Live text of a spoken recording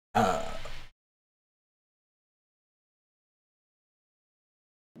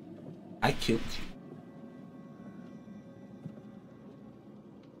I killed you.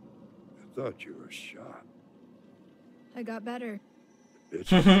 I thought you were shot. I got better.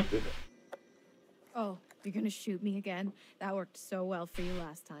 Bitch. Oh, you're gonna shoot me again? That worked so well for you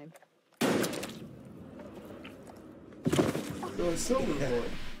last time. Oh, silver boy.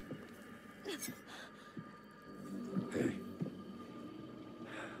 Hey.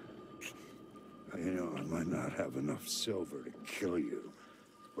 You know, I might not have enough silver to kill you,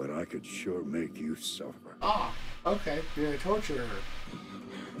 but I could sure make you suffer. Ah, okay. You're gonna torture her.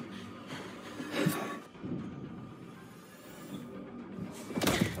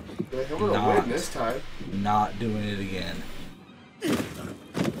 Like, I'm gonna win this time. Not doing it again.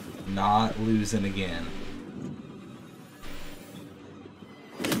 Not losing again.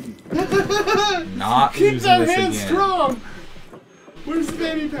 Not Keep losing that this hand again. strong! Where's the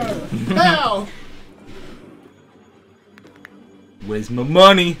baby powder? Ow! Where's my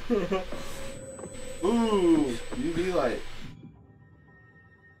money? Ooh, UV light.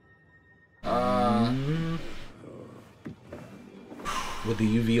 Would the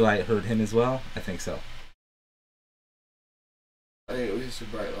UV light hurt him as well? I think so. I think it was just a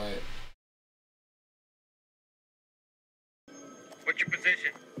bright light. What's your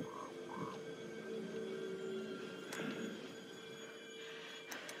position?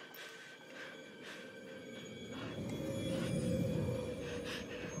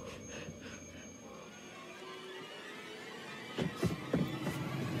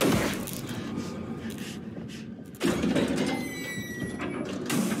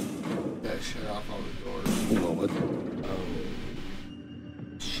 Shut off all the doors. Moment. Oh.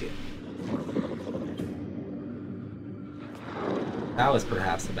 Shit. That was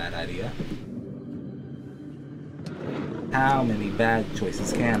perhaps a bad idea. How many bad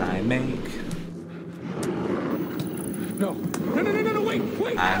choices can I make? No, wait!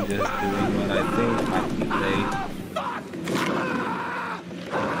 I'm just doing what I think might be great.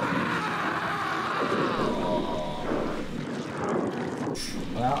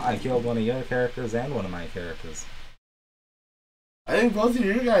 Well, I killed one of your characters and one of my characters. I think both of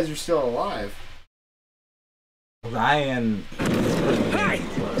you guys are still alive. Ryan is pretty Hey!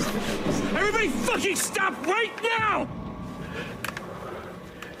 close. Everybody fucking stop right now!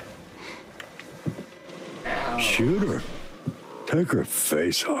 Ow. Shoot her. Take her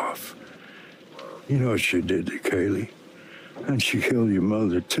face off. You know what she did to Kaylee? And she killed your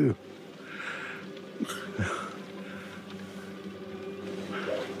mother, too.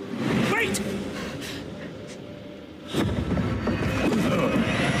 Wait!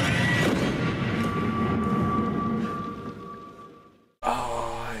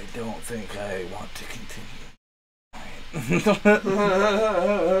 Oh, I don't think I want to continue.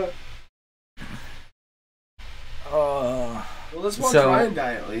 Well, let's one So- try and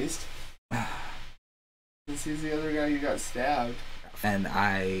die at least. Since he's the other guy who got stabbed. And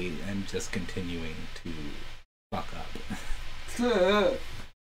I am just continuing to fuck up.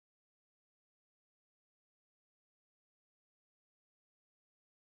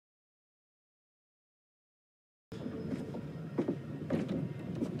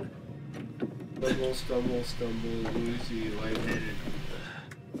 Stumble, woozy, lightheaded.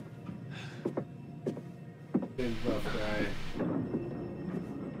 Big buff guy.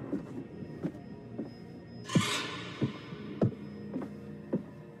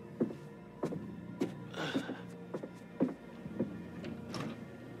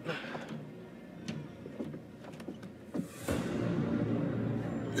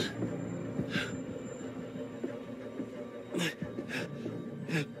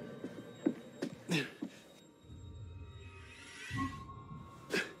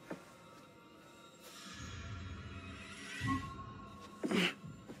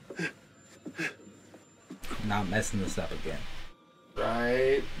 Not messing this up again.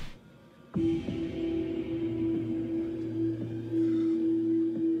 Right.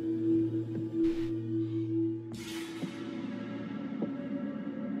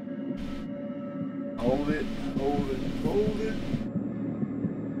 Hold it, hold it, hold it.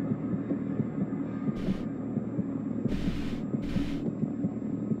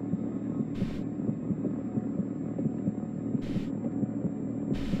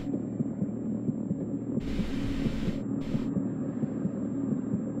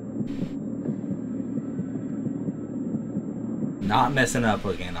 Not messing up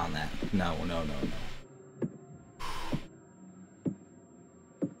again on that. No.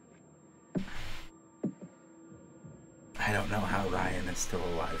 I don't know how Ryan is still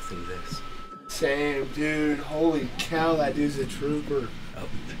alive through this. Same, dude. Holy cow, that dude's a trooper. Oh,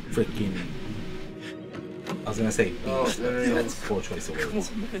 freaking. I was gonna say beast, Oh, there he that's is. poor choice of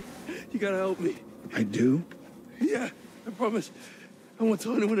words. You gotta help me. I do? Yeah, I promise. I won't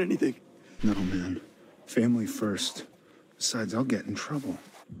tell anyone anything. No, man. Family first. Besides, I'll get in trouble.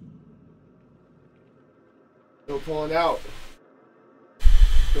 Go pull it out.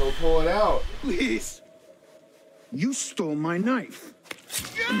 Go pull it out. Please. You stole my knife.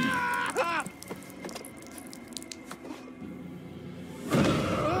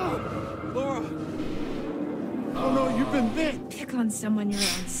 Laura. Oh no, you've been bit. Pick on someone your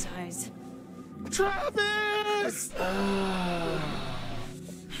own size. Travis! No.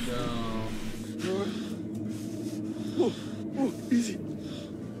 Oh, easy.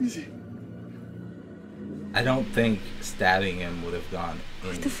 Easy. I don't think stabbing him would have gone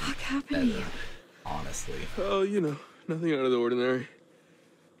any What the fuck happened to better, you? honestly. Oh, you know, nothing out of the ordinary.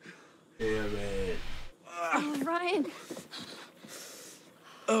 Damn it. Oh, Ryan.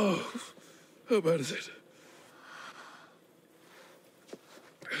 Oh, how bad is it?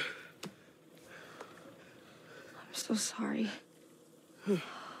 I'm so sorry.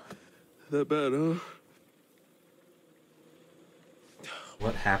 That bad, huh?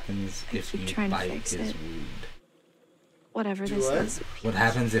 What happens I if keep you trying to bite fix his it. wound? Whatever Do this what? is. What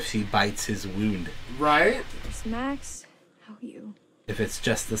happens if she bites his wound? Right? Max, how are you? If it's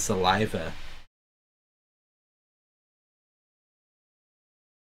just the saliva?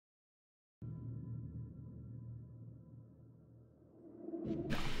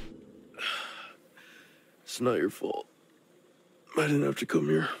 It's not your fault. I didn't have to come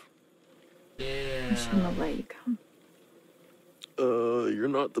here. I shouldn't have let you come. You're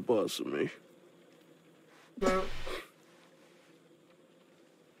not the boss of me. No.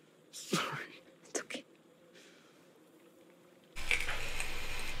 Sorry. It's okay.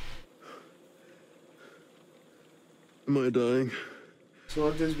 Am I dying? So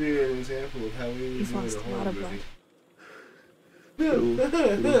let this be an example of how we would You've do in lost a a horror lot of blood. movie. It'll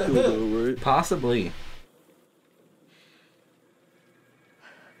kill though, right? Possibly.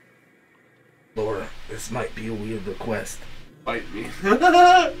 Laura, this might be a weird request. Bite me.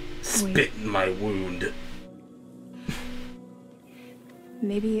 Spit in my wound.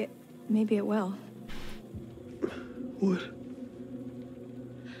 Maybe it will. What?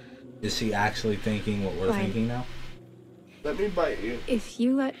 Is she actually thinking what we're Fine. thinking now? Let me bite you. If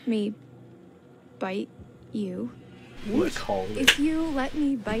you let me bite you, What? Call it. if you let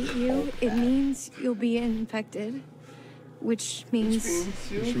me bite you, it means you'll be infected, which means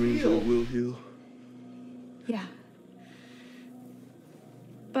Which means it will heal. yeah.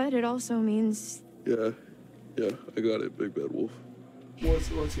 But it also means Yeah, I got it, Big Bad Wolf. Once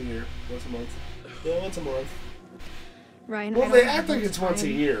a year. Once a month. Yeah, once a month. Ryan. Well, I they don't act have like much it's once a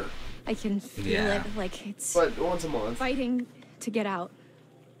time. year. I can feel Yeah. it like it's But once a month. fighting to get out.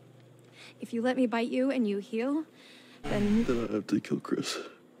 If you let me bite you and you heal, then Then I have to kill Chris.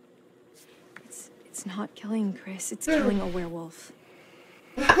 it's not killing Chris, it's killing a werewolf.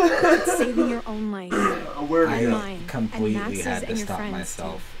 It's saving your own life. Awareness. I mine, and completely Max's had to and your stop friends,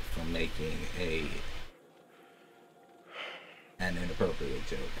 myself from making an inappropriate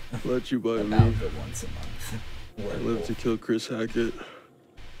joke Let you bite about me. the once a month. I live werewolf. to kill Chris Hackett.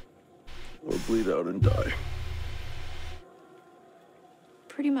 Or bleed out and die.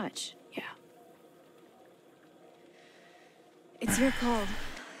 Pretty much, yeah. It's your call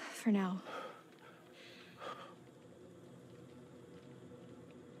for now.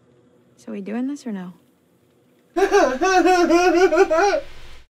 So we doing this or no?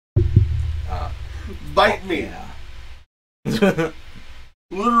 Bite me. Yeah.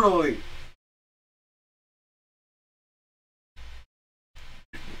 Literally.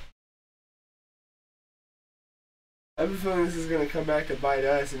 I have a feeling this is gonna come back to bite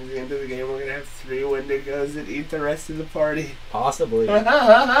us, and at the end of the game, we're gonna have 3 Wendigos that eat the rest of the party. Possibly.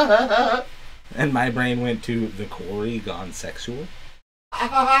 And my brain went to the Quarry gone sexual.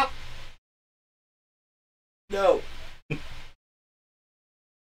 No.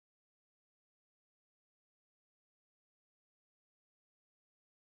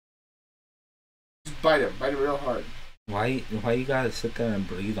 Just bite him. Bite him real hard. Why you gotta sit there and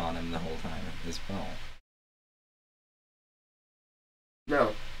breathe on him the whole time as well?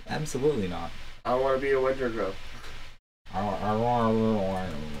 No. Absolutely not. I want to be a Wendigo.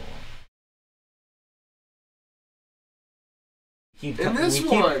 In this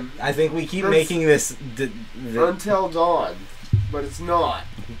one, I think we keep this- making this. Until dawn. But it's not.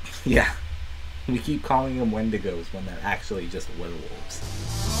 Yeah. We keep calling them Wendigos when they're actually just werewolves.